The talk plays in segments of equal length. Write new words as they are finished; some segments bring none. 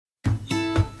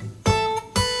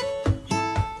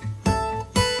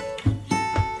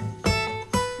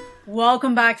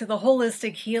Welcome back to the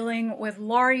Holistic Healing with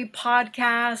Laurie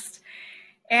podcast.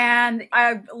 And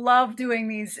I love doing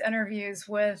these interviews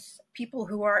with people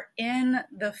who are in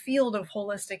the field of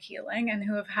holistic healing and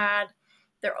who have had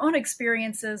their own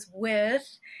experiences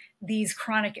with these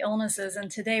chronic illnesses.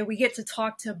 And today we get to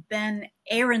talk to Ben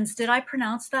Ahrens. Did I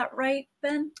pronounce that right,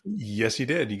 Ben? Yes, you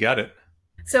did. You got it.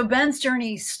 So Ben's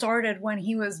journey started when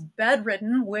he was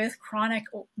bedridden with chronic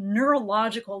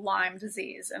neurological Lyme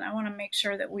disease. And I want to make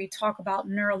sure that we talk about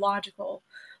neurological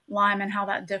Lyme and how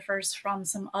that differs from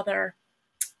some other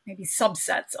maybe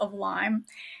subsets of Lyme.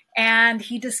 And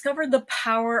he discovered the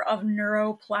power of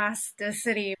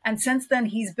neuroplasticity. And since then,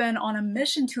 he's been on a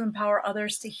mission to empower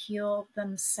others to heal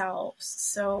themselves.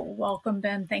 So welcome,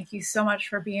 Ben. Thank you so much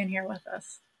for being here with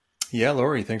us. Yeah,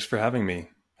 Laurie, thanks for having me.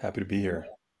 Happy to be here.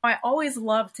 I always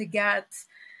love to get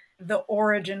the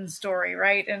origin story,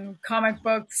 right? In comic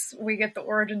books, we get the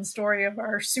origin story of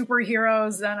our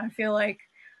superheroes, and I feel like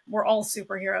we're all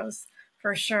superheroes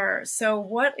for sure. So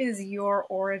what is your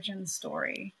origin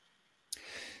story?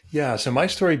 Yeah, so my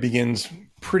story begins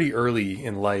pretty early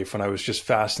in life when I was just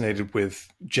fascinated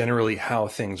with generally how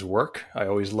things work. I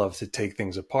always love to take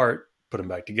things apart, put them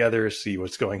back together, see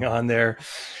what's going on there.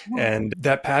 And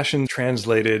that passion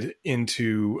translated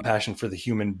into a passion for the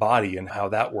human body and how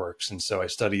that works. And so I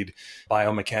studied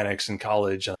biomechanics in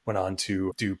college, went on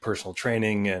to do personal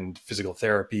training and physical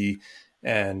therapy,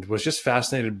 and was just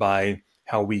fascinated by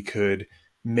how we could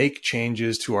make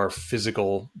changes to our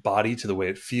physical body, to the way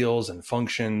it feels and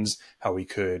functions, how we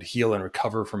could heal and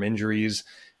recover from injuries.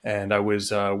 And I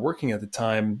was working at the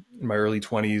time in my early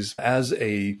 20s as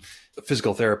a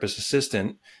physical therapist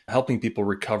assistant, helping people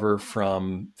recover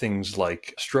from things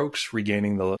like strokes,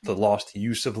 regaining the lost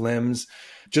use of limbs,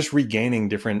 just regaining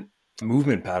different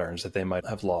movement patterns that they might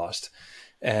have lost.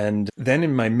 And then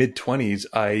in my mid-20s,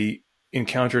 I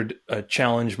encountered a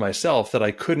challenge myself that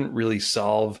I couldn't really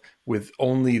solve with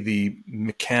only the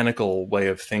mechanical way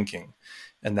of thinking.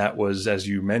 And that was, as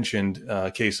you mentioned,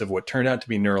 a case of what turned out to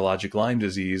be neurologic Lyme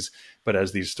disease. But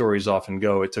as these stories often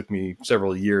go, it took me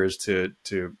several years to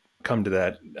come to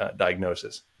that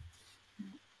diagnosis.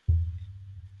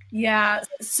 Yeah.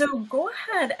 So go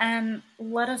ahead and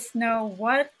let us know,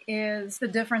 what is the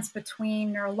difference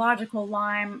between neurological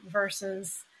Lyme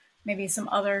versus maybe some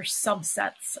other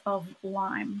subsets of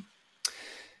Lyme?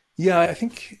 Yeah, I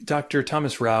think Dr.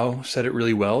 Thomas Rau said it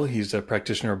really well. He's a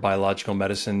practitioner of biological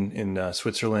medicine in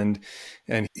Switzerland.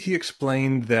 And he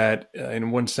explained that in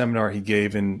one seminar he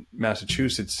gave in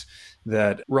Massachusetts,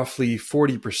 that roughly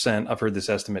 40%, I've heard this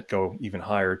estimate go even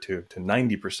higher to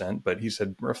 90%, but he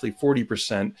said roughly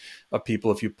 40% of people,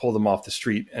 if you pull them off the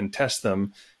street and test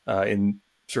them in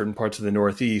certain parts of the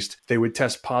Northeast, they would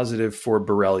test positive for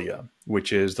Borrelia,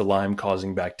 which is the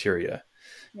Lyme-causing bacteria.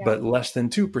 Yeah. But less than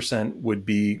 2% would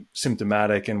be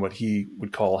symptomatic and what he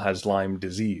would call has Lyme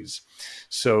disease.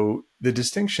 So the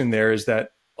distinction there is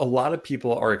that a lot of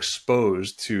people are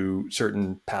exposed to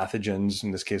certain pathogens,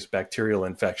 in this case, bacterial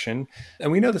infection. And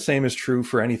we know the same is true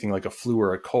for anything like a flu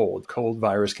or a cold. Cold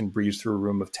virus can breeze through a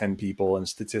room of 10 people, and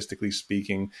statistically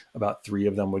speaking, about 3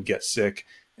 of them would get sick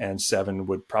and 7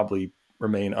 would probably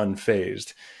remain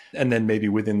unfazed. And then maybe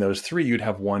within those 3, you'd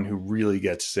have 1 who really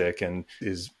gets sick and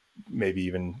is maybe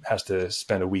even has to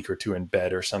spend a week or 2 in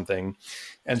bed or something.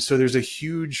 And so there's a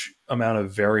huge amount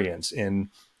of variance in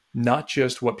not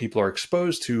just what people are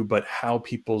exposed to, but how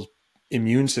people's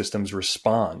immune systems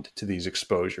respond to these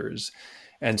exposures.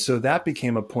 And so that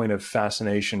became a point of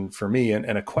fascination for me, and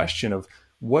a question of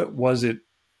what was it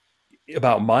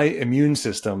about my immune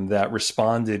system that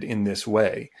responded in this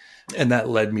way? And that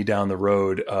led me down the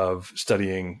road of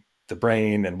studying the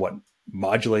brain and what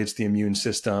modulates the immune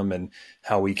system and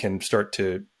how we can start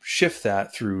to shift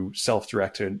that through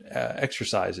self-directed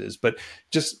exercises. But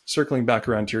just circling back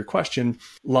around to your question,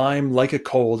 Lyme, like a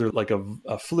cold or like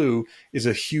a flu, is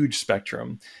a huge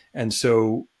spectrum. And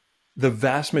so the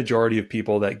vast majority of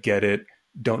people that get it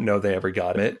don't know they ever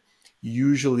got it,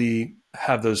 usually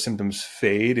have those symptoms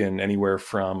fade in anywhere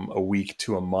from a week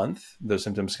to a month. Those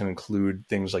symptoms can include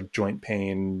things like joint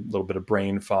pain, a little bit of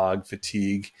brain fog,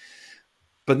 fatigue.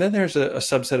 But then there's a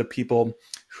subset of people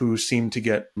who seem to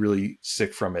get really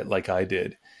sick from it, like I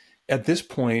did. At this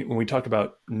point, when we talk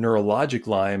about neurologic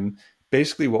Lyme,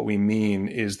 basically what we mean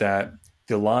is that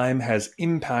the Lyme has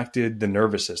impacted the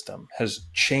nervous system, has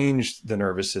changed the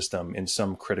nervous system in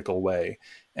some critical way,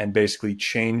 and basically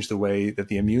changed the way that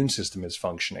the immune system is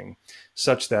functioning,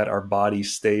 such that our body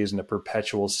stays in a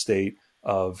perpetual state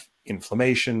of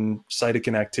inflammation,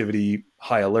 cytokine activity,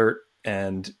 high alert,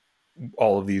 and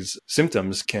all of these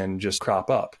symptoms can just crop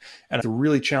up. And the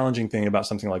really challenging thing about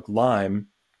something like Lyme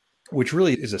which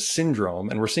really is a syndrome.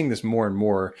 And we're seeing this more and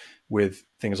more with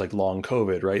things like long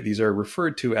COVID, right? These are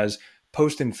referred to as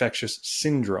post-infectious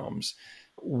syndromes.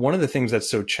 One of the things that's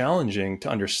so challenging to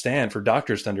understand, for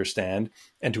doctors to understand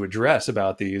and to address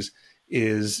about these,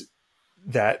 is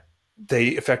that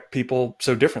they affect people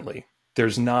so differently.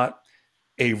 There's not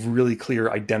a really clear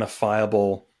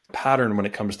identifiable pattern when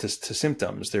it comes to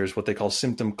symptoms. There's what they call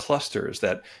symptom clusters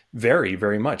that vary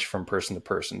very much from person to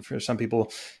person. For some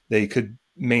people, they could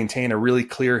maintain a really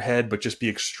clear head, but just be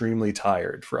extremely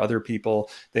tired. For other people,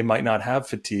 they might not have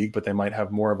fatigue, but they might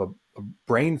have more of a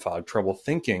brain fog, trouble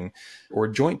thinking, or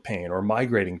joint pain, or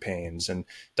migrating pains and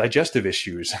digestive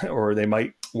issues, or they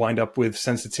might wind up with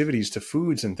sensitivities to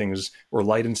foods and things, or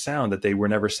light and sound that they were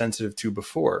never sensitive to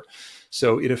before.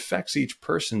 So it affects each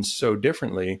person so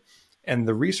differently. And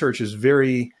the research is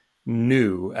very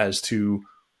new as to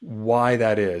why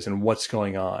that is and what's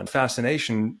going on.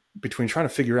 Fascination between trying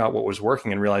to figure out what was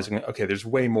working and realizing, okay, there's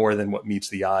way more than what meets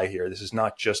the eye here. This is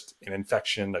not just an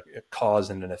infection, a cause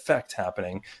and an effect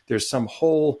happening. There's some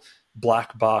whole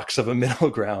black box of a middle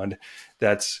ground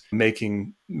that's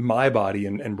making my body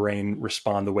and brain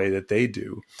respond the way that they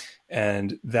do.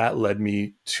 And that led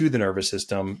me to the nervous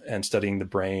system and studying the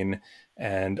brain,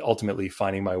 and ultimately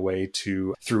finding my way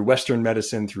through Western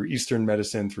medicine, through Eastern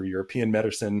medicine, through European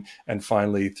medicine, and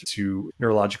finally to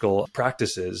neurological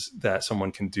practices that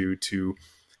someone can do to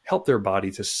help their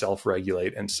body to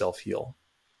self-regulate and self-heal.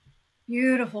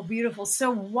 Beautiful, beautiful.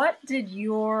 So what did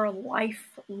your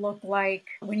life look like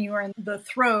when you were in the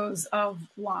throes of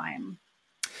Lyme?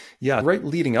 Yeah, right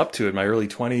leading up to it, my early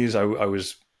 20s, I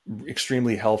was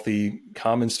extremely healthy.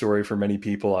 Common story for many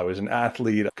people. I was an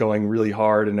athlete, going really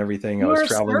hard and everything. I You was were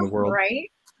traveling the surfing, world.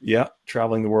 right? Yeah,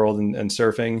 traveling the world and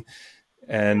surfing.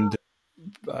 And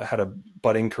I had a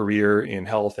budding career in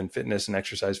health and fitness and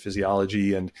exercise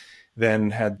physiology, and then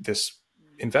had this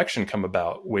infection come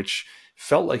about, which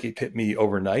felt like it hit me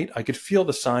overnight. I could feel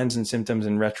the signs and symptoms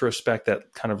in retrospect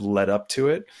that kind of led up to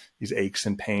it, these aches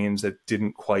and pains that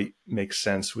didn't quite make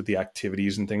sense with the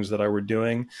activities and things that I were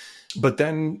doing. But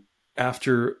then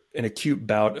after an acute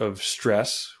bout of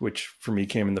stress, which for me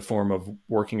came in the form of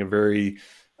working a very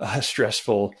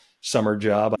stressful summer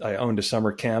job. I owned a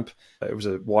summer camp. It was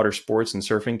a water sports and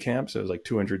surfing camp. So it was like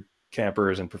 200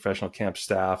 campers and professional camp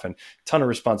staff, and a ton of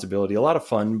responsibility, a lot of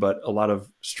fun, but a lot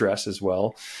of stress as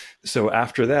well. So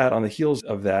after that, on the heels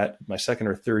of that, my second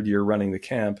or third year running the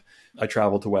camp, I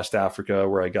traveled to West Africa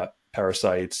where I got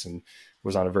parasites and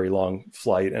was on a very long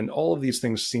flight. And all of these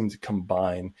things seemed to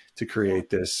combine to create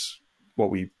this,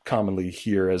 what we commonly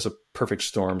hear as a perfect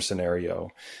storm scenario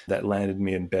that landed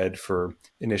me in bed for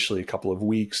initially a couple of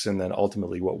weeks, and then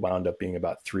ultimately what wound up being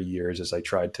about 3 years as I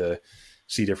tried to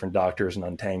see different doctors and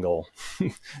untangle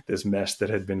this mess that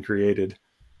had been created.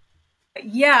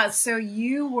 Yeah, so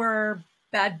you were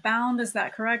bedbound, is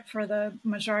that correct, for the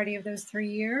majority of those 3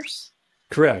 years?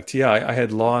 Correct. Yeah, I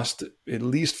had lost at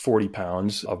least 40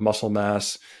 pounds of muscle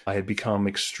mass. I had become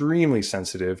extremely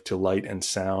sensitive to light and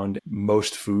sound,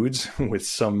 most foods, with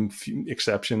some few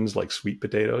exceptions like sweet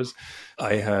potatoes.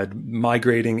 I had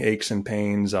migrating aches and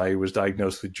pains. I was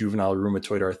diagnosed with juvenile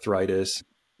rheumatoid arthritis.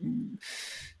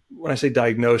 When I say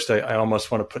diagnosed, I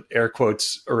almost want to put air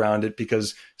quotes around it,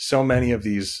 because so many of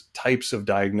these types of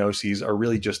diagnoses are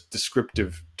really just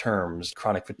descriptive terms.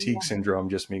 Chronic fatigue syndrome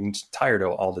just means tired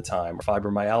all the time.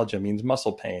 Fibromyalgia means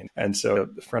muscle pain. And so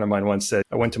a friend of mine once said,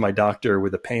 I went to my doctor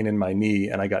with a pain in my knee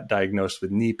and I got diagnosed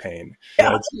with knee pain.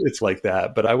 Yeah. It's like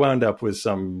that. But I wound up with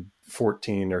some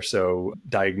 14 or so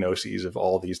diagnoses of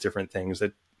all these different things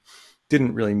that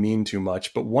didn't really mean too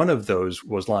much. But one of those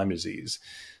was Lyme disease.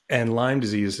 And Lyme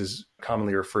disease is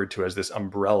commonly referred to as this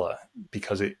umbrella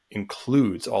because it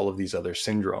includes all of these other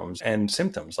syndromes and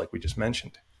symptoms like we just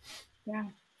mentioned. Yeah,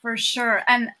 for sure.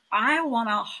 And I want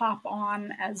to hop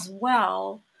on as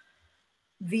well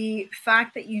the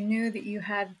fact that you knew that you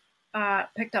had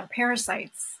picked up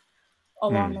parasites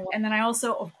along the way. And then I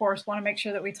also, of course, want to make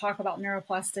sure that we talk about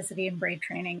neuroplasticity and brain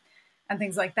training and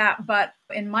things like that. But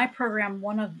in my program,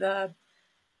 one of the,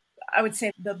 I would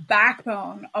say the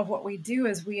backbone of what we do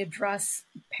is we address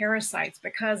parasites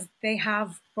because they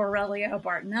have Borrelia,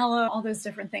 Bartonella, all those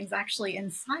different things actually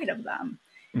inside of them.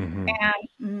 Mm-hmm.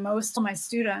 And most of my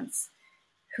students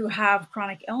who have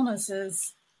chronic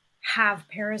illnesses have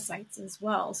parasites as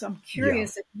well. So I'm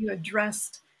curious if you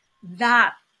addressed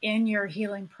that in your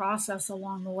healing process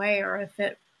along the way, or if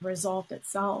it resolved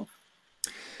itself.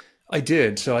 I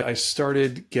did. So I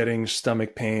started getting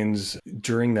stomach pains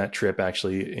during that trip,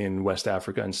 actually, in West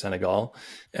Africa and Senegal.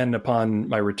 And upon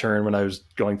my return, when I was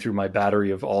going through my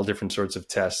battery of all different sorts of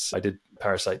tests, I did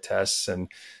parasite tests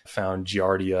and found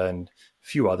Giardia and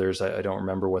few others. I don't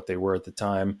remember what they were at the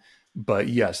time. But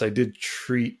yes, I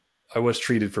was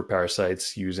treated for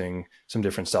parasites using some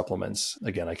different supplements.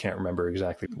 Again, I can't remember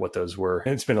exactly what those were.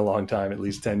 It's been a long time, at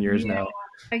least 10 years Yeah. now.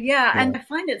 Yeah. Yeah. And I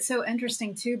find it so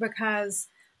interesting too, because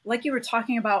like you were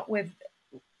talking about with,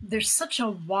 there's such a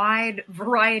wide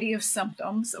variety of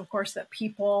symptoms, of course, that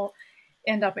people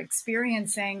end up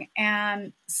experiencing.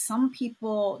 And some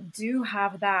people do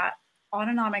have that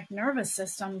autonomic nervous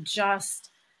system just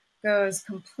goes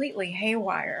completely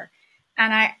haywire.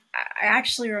 And I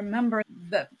actually remember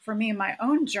that for me, my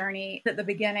own journey at the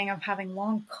beginning of having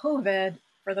long COVID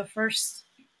for the first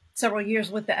several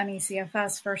years with the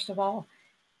ME/CFS, first of all,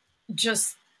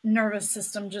 just nervous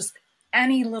system, just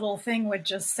any little thing would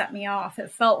just set me off.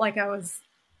 It felt like I was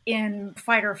in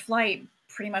fight or flight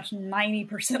pretty much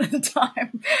 90% of the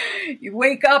time. You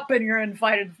wake up and you're in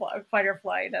fight or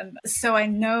flight. And so I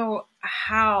know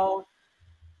how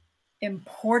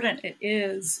important it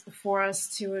is for us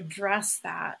to address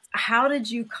that. How did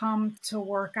you come to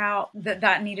work out that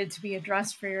that needed to be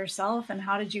addressed for yourself? And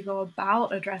how did you go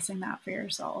about addressing that for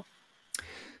yourself?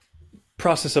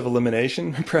 Process of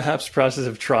elimination, perhaps process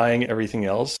of trying everything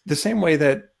else. The same way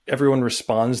that everyone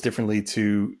responds differently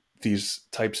to these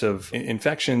types of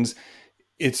infections,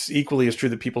 it's equally as true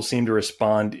that people seem to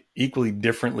respond equally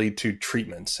differently to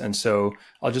treatments. And so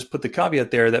I'll just put the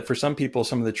caveat there that for some people,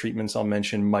 some of the treatments I'll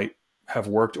mention might have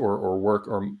worked or work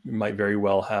or might very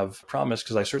well have promise,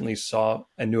 because I certainly saw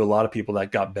and knew a lot of people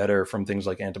that got better from things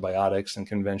like antibiotics and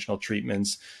conventional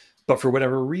treatments. But for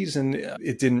whatever reason,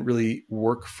 it didn't really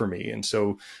work for me. And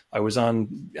so I was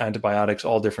on antibiotics,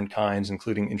 all different kinds,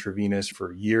 including intravenous,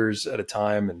 for years at a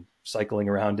time and cycling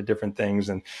around to different things.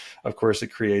 And of course, it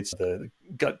creates the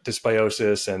gut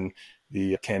dysbiosis and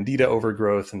the candida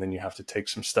overgrowth. And then you have to take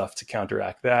some stuff to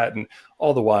counteract that. And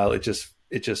all the while, it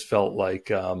just felt like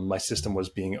my system was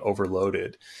being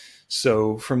overloaded.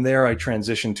 So from there, I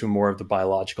transitioned to more of the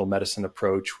biological medicine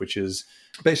approach, which is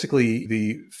basically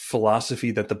the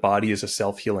philosophy that the body is a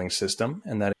self-healing system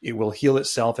and that it will heal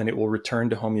itself and it will return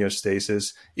to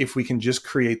homeostasis if we can just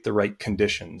create the right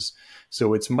conditions.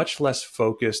 So it's much less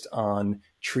focused on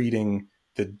treating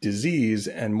the disease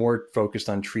and more focused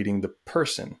on treating the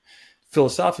person.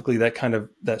 Philosophically,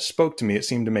 that spoke to me. It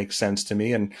seemed to make sense to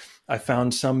me. And I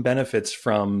found some benefits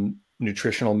from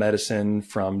nutritional medicine,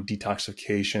 from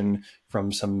detoxification,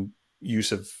 from some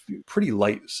use of pretty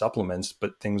light supplements,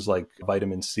 but things like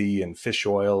vitamin C and fish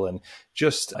oil and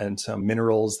some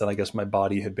minerals that I guess my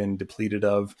body had been depleted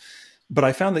of. But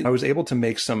I found that I was able to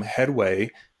make some headway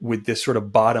with this sort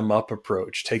of bottom up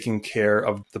approach, taking care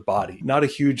of the body. Not a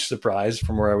huge surprise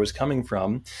from where I was coming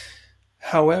from.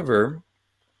 However,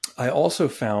 I also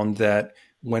found that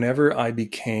whenever I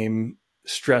became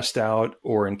stressed out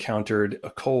or encountered a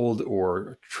cold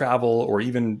or travel or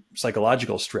even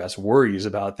psychological stress, worries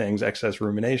about things, excess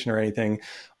rumination or anything,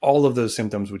 all of those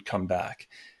symptoms would come back.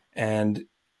 And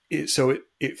it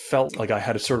felt like I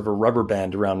had a sort of a rubber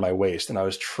band around my waist and I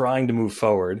was trying to move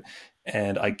forward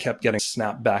and I kept getting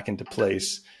snapped back into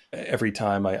place every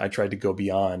time I tried to go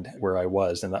beyond where I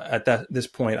was. And at this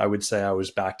point, I would say I was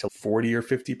back to 40 or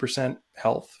 50%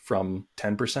 health from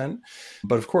 10%.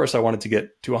 But of course, I wanted to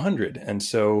get to 100. And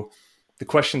so the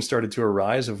question started to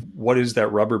arise of what is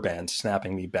that rubber band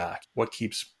snapping me back? What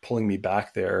keeps pulling me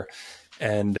back there?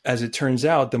 And as it turns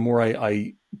out, the more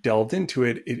I delved into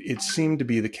it, it seemed to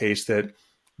be the case that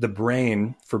the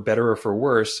brain, for better or for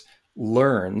worse,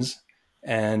 learns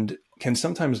and can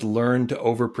sometimes learn to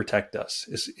overprotect us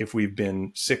if we've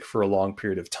been sick for a long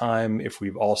period of time, if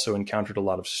we've also encountered a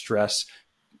lot of stress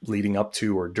leading up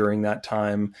to or during that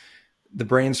time. The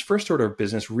brain's first order of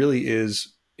business really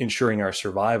is ensuring our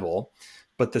survival.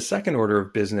 But the second order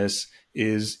of business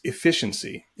is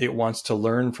efficiency. It wants to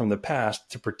learn from the past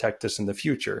to protect us in the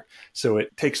future. So it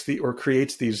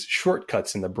creates these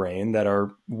shortcuts in the brain that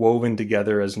are woven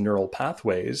together as neural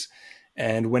pathways.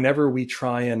 And whenever we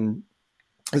try and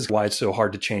this is why it's so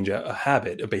hard to change a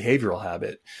habit, a behavioral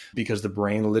habit, because the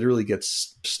brain literally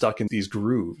gets stuck in these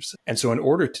grooves. And so in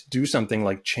order to do something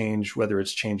like change, whether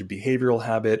it's change a behavioral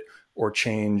habit or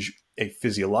change a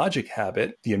physiologic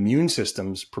habit, the immune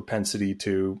system's propensity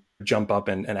to jump up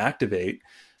and activate,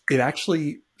 it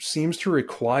actually seems to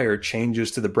require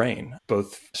changes to the brain,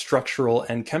 both structural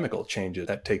and chemical changes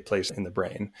that take place in the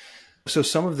brain. So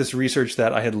some of this research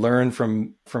that I had learned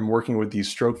from working with these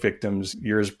stroke victims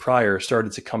years prior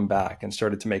started to come back and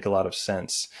started to make a lot of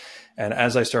sense. And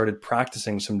as I started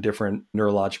practicing some different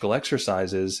neurological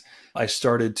exercises, I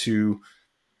started to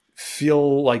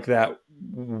feel like that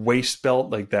waist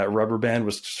belt, like that rubber band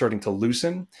was starting to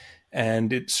loosen.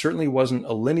 And it certainly wasn't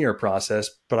a linear process,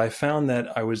 but I found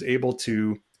that I was able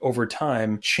to over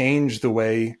time changed the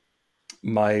way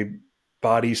my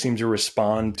body seemed to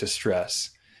respond to stress.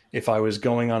 If I was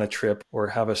going on a trip or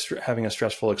having a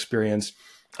stressful experience,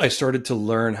 I started to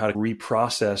learn how to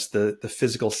reprocess the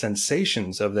physical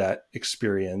sensations of that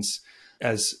experience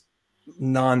as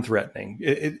non-threatening.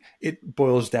 It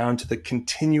boils down to the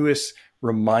continuously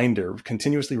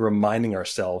reminding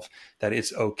ourselves that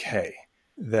it's okay,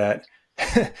 that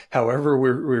however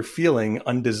we're feeling,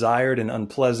 undesired and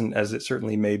unpleasant as it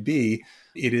certainly may be,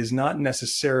 it is not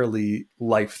necessarily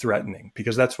life-threatening,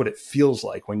 because that's what it feels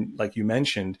like when, like you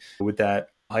mentioned, with that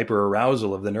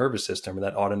hyperarousal of the nervous system or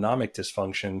that autonomic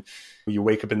dysfunction. You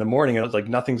wake up in the morning and it's like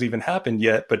nothing's even happened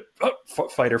yet, but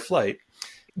fight or flight.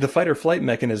 The fight or flight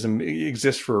mechanism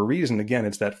exists for a reason. Again,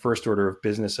 it's that first order of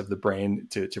business of the brain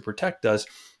to protect us.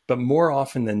 But more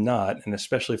often than not, and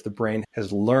especially if the brain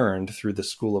has learned through the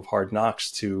school of hard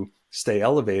knocks to stay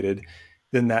elevated,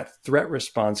 then that threat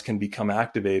response can become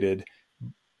activated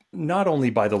not only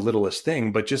by the littlest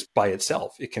thing, but just by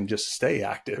itself. It can just stay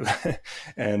active.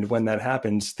 And when that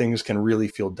happens, things can really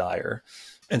feel dire.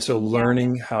 And so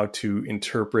learning how to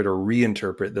interpret or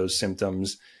reinterpret those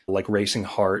symptoms, like racing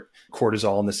heart,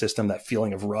 cortisol in the system, that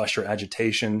feeling of rush or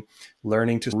agitation,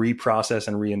 learning to reprocess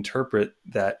and reinterpret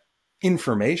that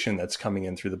information that's coming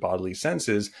in through the bodily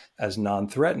senses as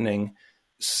non-threatening,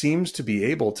 seems to be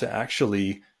able to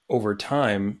actually, over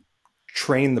time,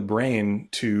 train the brain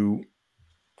to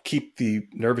keep the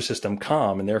nervous system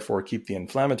calm and therefore keep the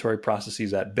inflammatory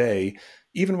processes at bay,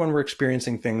 even when we're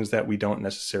experiencing things that we don't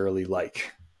necessarily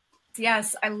like.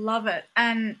 Yes, I love it.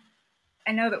 And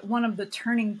I know that one of the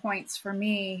turning points for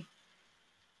me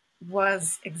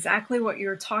was exactly what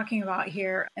you're talking about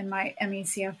here in my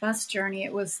MECFS journey.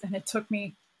 And it took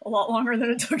me a lot longer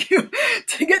than it took you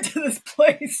to get to this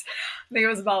place. I think it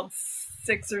was about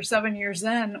 6 or 7 years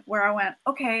in, where I went,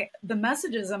 okay, the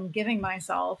messages I'm giving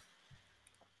myself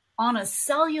on a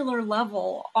cellular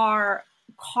level are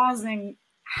causing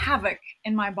havoc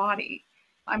in my body.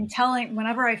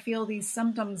 Whenever I feel these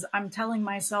symptoms, I'm telling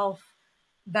myself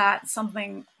that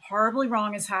something horribly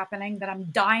wrong is happening, that I'm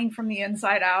dying from the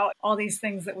inside out, all these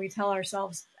things that we tell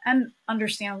ourselves, and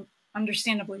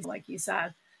understandably, like you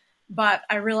said. But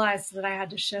I realized that I had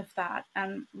to shift that.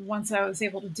 And once I was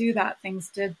able to do that,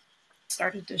 things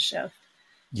started to shift.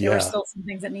 There were still some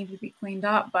things that needed to be cleaned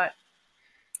up, but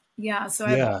I'm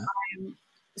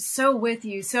so with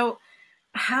you. So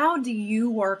how do you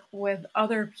work with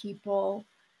other people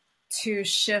to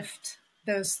shift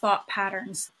those thought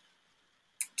patterns,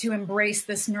 to embrace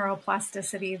this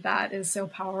neuroplasticity that is so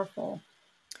powerful?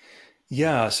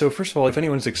 Yeah. So first of all, if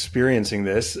anyone's experiencing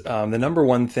this, the number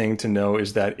one thing to know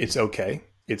is that it's okay.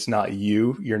 It's not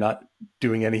you. You're not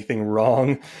doing anything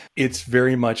wrong. It's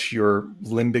very much your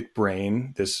limbic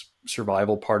brain, this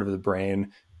survival part of the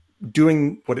brain,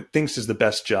 doing what it thinks is the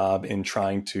best job in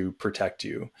trying to protect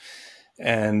you.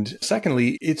 And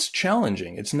secondly, it's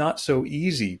challenging. It's not so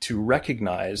easy to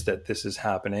recognize that this is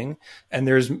happening. And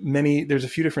there's a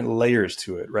few different layers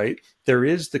to it, right? There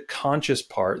is the conscious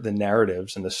part, the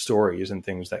narratives and the stories and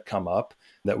things that come up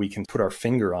that we can put our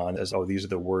finger on as, oh, these are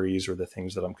the worries or the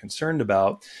things that I'm concerned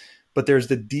about. But there's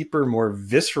the deeper, more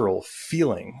visceral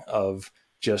feeling of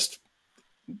just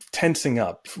tensing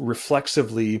up,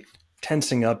 reflexively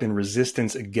tensing up in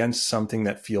resistance against something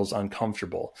that feels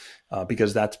uncomfortable,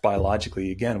 because that's biologically,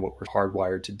 again, what we're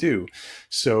hardwired to do.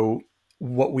 So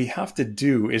what we have to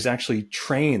do is actually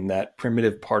train that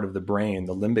primitive part of the brain,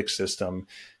 the limbic system,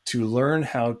 to learn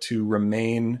how to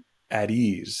remain at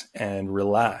ease and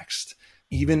relaxed,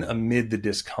 even amid the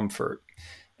discomfort.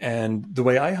 And the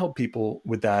way I help people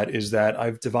with that is that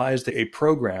I've devised a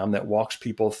program that walks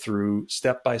people through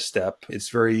step by step. It's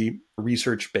very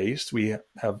research based. We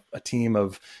have a team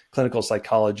of clinical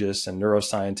psychologists and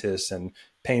neuroscientists and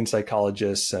pain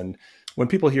psychologists. And when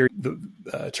people hear the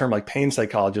term like pain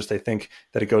psychologist, they think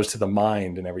that it goes to the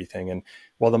mind and everything. And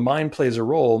while the mind plays a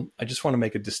role, I just want to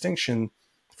make a distinction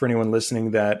for anyone listening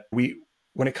that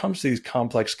when it comes to these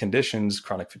complex conditions,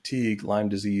 chronic fatigue, Lyme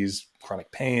disease,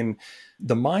 chronic pain,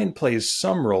 the mind plays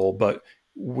some role, but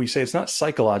we say it's not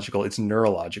psychological, it's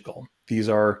neurological. These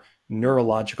are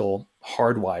neurological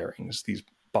hardwirings, these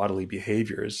bodily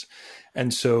behaviors.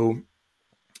 And so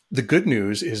the good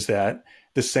news is that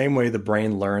the same way the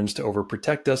brain learns to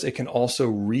overprotect us, it can also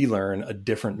relearn a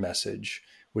different message,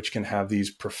 which can have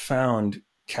these profound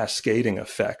cascading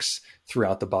effects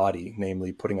throughout the body,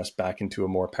 namely putting us back into a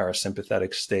more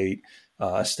parasympathetic state,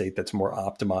 a state that's more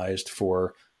optimized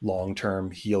for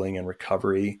long-term healing and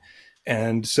recovery.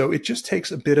 And so it just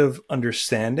takes a bit of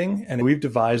understanding. And we've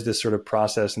devised this sort of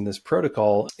process and this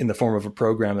protocol in the form of a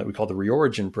program that we call the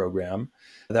Reorigin program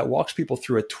that walks people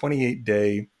through a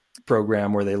 28-day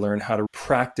program where they learn how to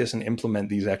practice and implement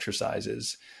these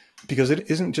exercises. Because it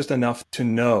isn't just enough to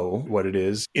know what it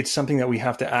is. It's something that we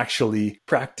have to actually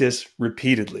practice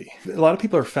repeatedly. A lot of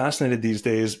people are fascinated these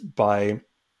days by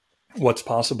what's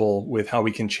possible with how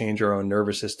we can change our own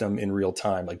nervous system in real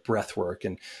time, like breath work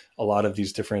and a lot of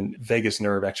these different vagus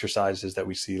nerve exercises that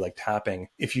we see, like tapping.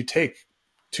 If you take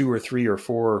 2 or 3 or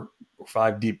 4 or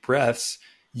 5 deep breaths,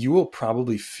 you will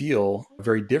probably feel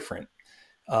very different.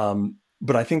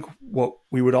 But I think what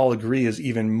we would all agree is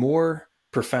even more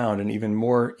profound and even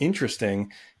more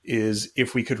interesting is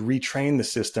if we could retrain the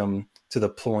system to the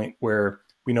point where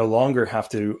we no longer have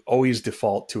to always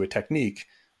default to a technique,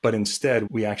 but instead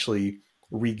we actually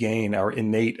regain our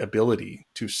innate ability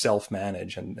to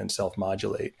self-manage and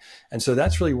self-modulate. And so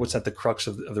that's really what's at the crux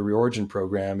of the Reorigin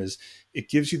program. Is it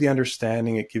gives you the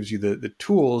understanding, it gives you the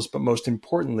tools, but most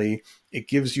importantly, it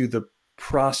gives you the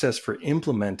process for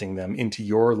implementing them into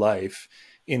your life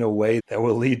in a way that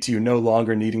will lead to you no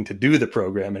longer needing to do the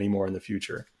program anymore in the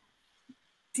future.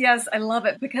 Yes, I love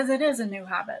it because it is a new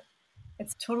habit.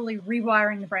 It's totally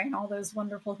rewiring the brain, all those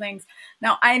wonderful things.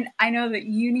 Now, I know that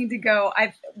you need to go.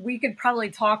 We could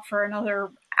probably talk for another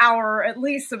hour at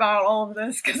least about all of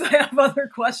this because I have other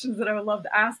questions that I would love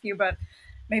to ask you, but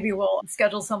maybe we'll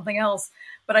schedule something else.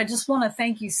 But I just want to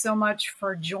thank you so much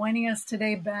for joining us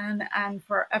today, Ben, and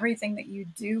for everything that you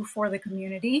do for the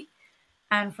community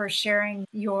and for sharing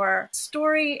your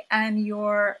story and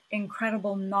your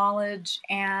incredible knowledge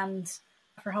and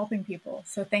for helping people.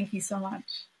 So thank you so much.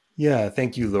 Yeah,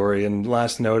 thank you, Lori. And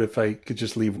last note, if I could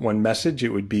just leave one message, it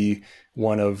would be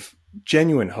one of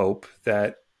genuine hope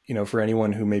that, for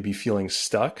anyone who may be feeling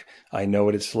stuck, I know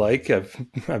what it's like.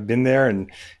 I've been there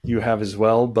and you have as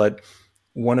well. But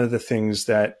one of the things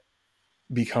that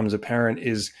becomes apparent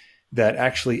is that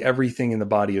actually everything in the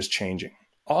body is changing.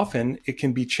 Often it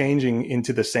can be changing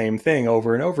into the same thing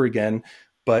over and over again,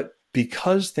 but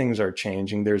because things are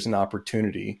changing, there's an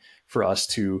opportunity for us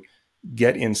to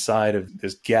get inside of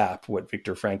this gap, what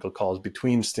Viktor Frankl calls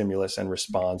between stimulus and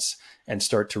response, and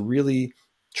start to really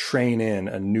train in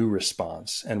a new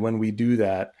response. And when we do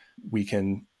that, we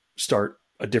can start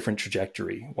a different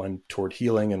trajectory, one toward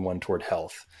healing and one toward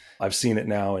health. I've seen it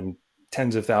now in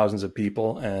tens of thousands of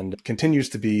people and continues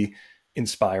to be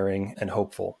inspiring and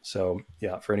hopeful. So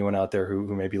yeah, for anyone out there who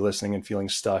may be listening and feeling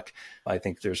stuck, I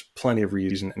think there's plenty of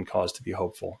reason and cause to be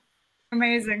hopeful.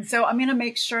 Amazing. So I'm going to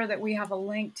make sure that we have a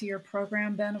link to your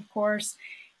program, Ben, of course.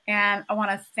 And I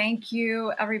want to thank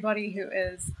you, everybody who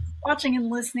is watching and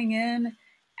listening in.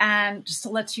 And just to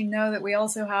let you know that we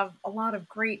also have a lot of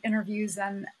great interviews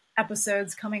and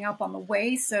episodes coming up on the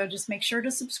way. So just make sure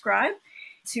to subscribe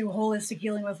to Holistic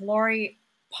Healing with Lori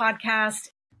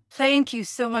podcast. Thank you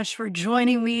so much for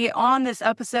joining me on this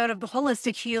episode of the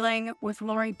Holistic Healing with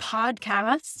Lori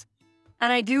podcast.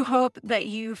 And I do hope that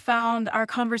you found our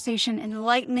conversation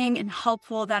enlightening and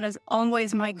helpful. That is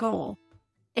always my goal.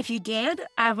 If you did,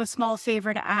 I have a small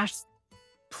favor to ask.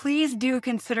 Please do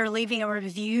consider leaving a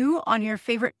review on your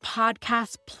favorite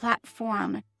podcast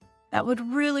platform. That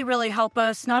would really, really help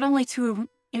us not only to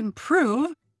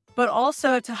improve, but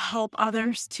also to help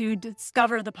others to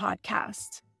discover the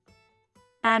podcast.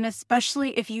 And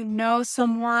especially if you know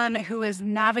someone who is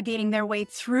navigating their way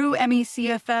through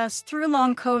ME/CFS, through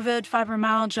long COVID,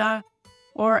 fibromyalgia,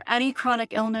 or any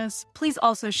chronic illness, please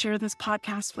also share this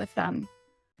podcast with them.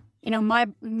 My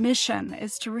mission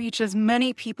is to reach as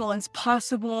many people as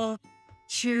possible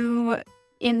to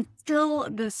instill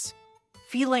this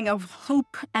feeling of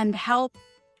hope and help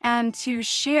and to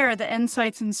share the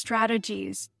insights and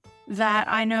strategies that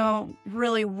I know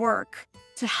really work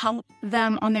to help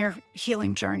them on their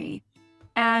healing journey.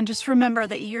 And just remember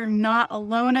that you're not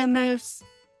alone in this.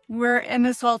 We're in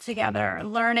this all together,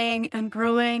 learning and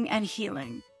growing and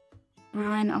healing.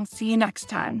 And I'll see you next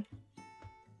time.